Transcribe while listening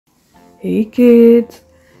Hey kids,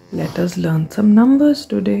 let us learn some numbers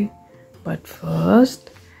today. But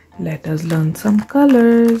first, let us learn some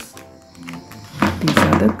colors. These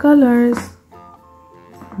are the colors.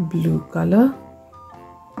 Blue color,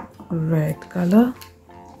 red color,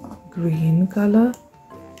 green color,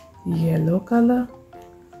 yellow color,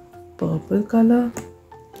 purple color,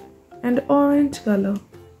 and orange color.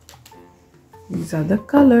 These are the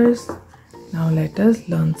colors. Now let us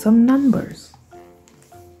learn some numbers.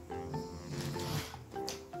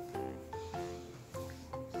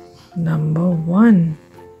 Number 1.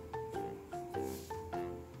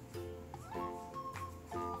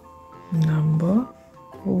 Number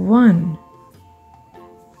 1.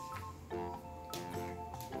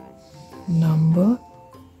 Number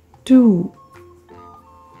 2.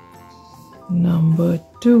 Number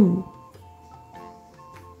 2.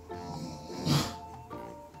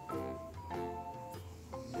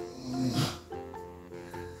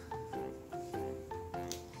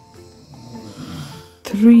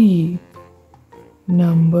 Three.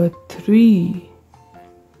 Number 3.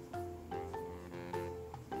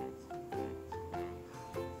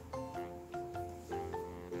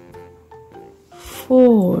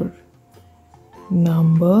 Four.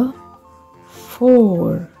 Number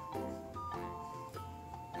 4.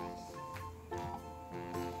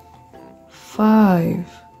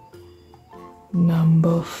 5.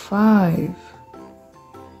 Number 5.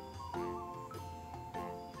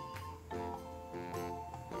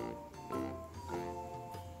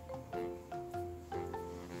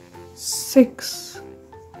 6.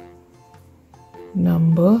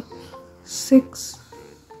 Number 6.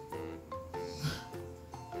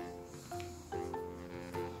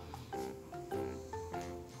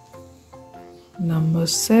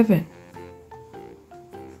 7.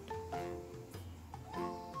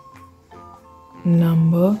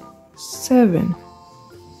 Number 7.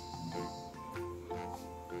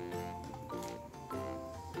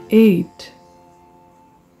 8.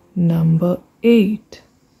 Number 8.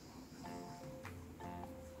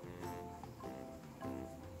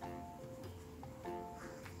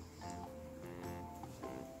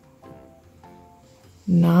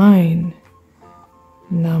 9.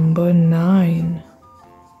 Number 9.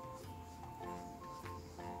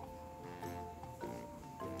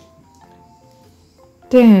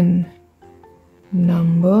 10.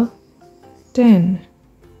 Number 10.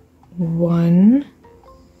 1,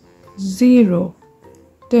 0.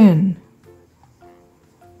 10.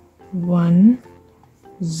 1,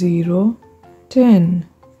 0. 10.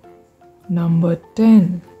 Number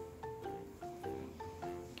 10.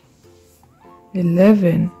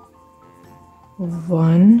 11.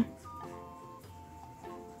 1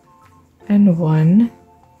 and 1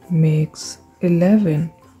 makes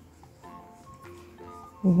 11.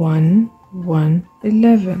 1, 1,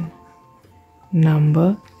 11.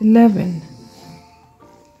 Number 11.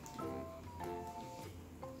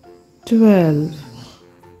 12.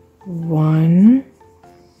 1,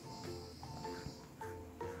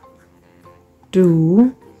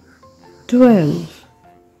 2, 12.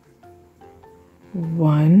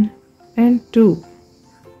 1 and 2.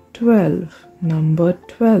 12. Number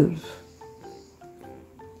 12.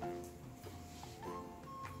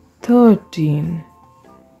 13.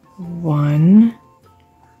 1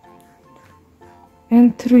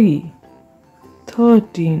 and 3.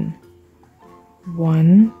 13.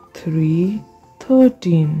 1, 3,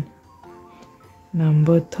 13.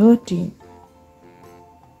 Number 13.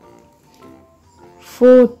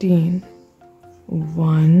 14.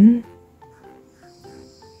 1,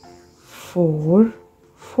 4,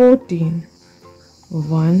 14.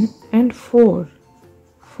 1 and 4.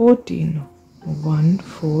 14. 1,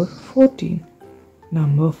 4, 14.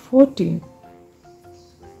 Number 14.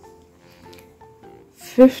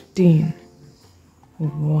 15.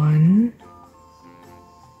 1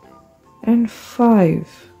 and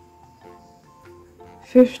 5.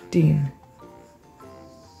 15.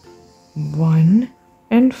 1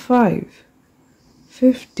 and 5.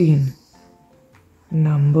 15.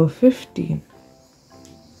 Number 15.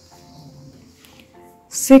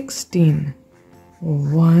 16.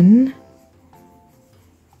 1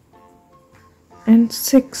 and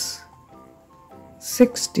 6.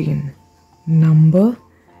 16. Number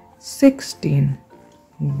 16.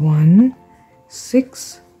 1,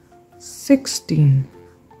 6, 16.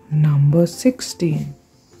 Number 16.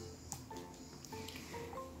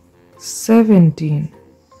 17.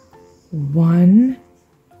 1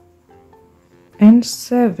 and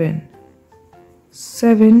 7.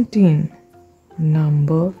 17.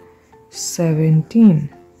 Number 17.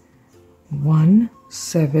 1,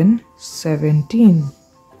 7, 17.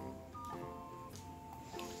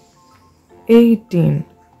 18.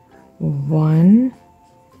 1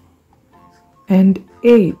 and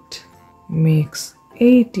 8 makes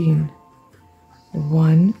 18.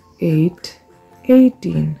 1, 8,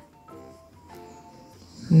 18.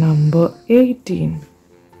 Number 18.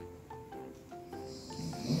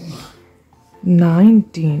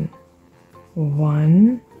 19.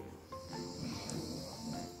 1,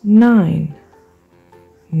 9.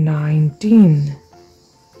 19.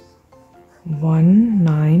 1,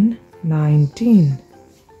 9, 19.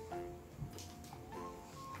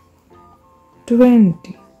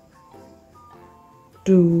 20.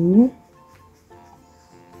 2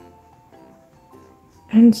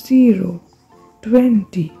 and 0.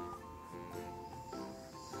 20.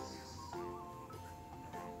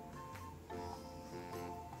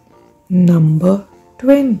 Number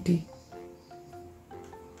 20.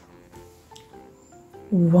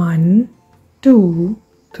 1, 2,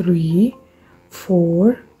 3,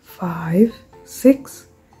 4, 5, 6,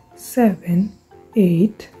 7,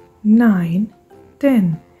 8, 9,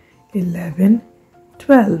 10, 11,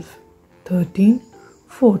 12, 13,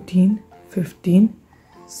 14, 15,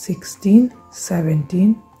 16,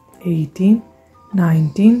 17, 18,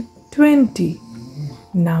 19, 20.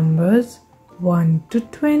 Numbers 1 to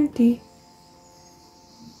 20.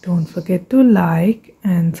 Don't forget to like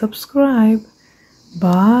and subscribe.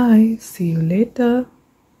 Bye. See you later.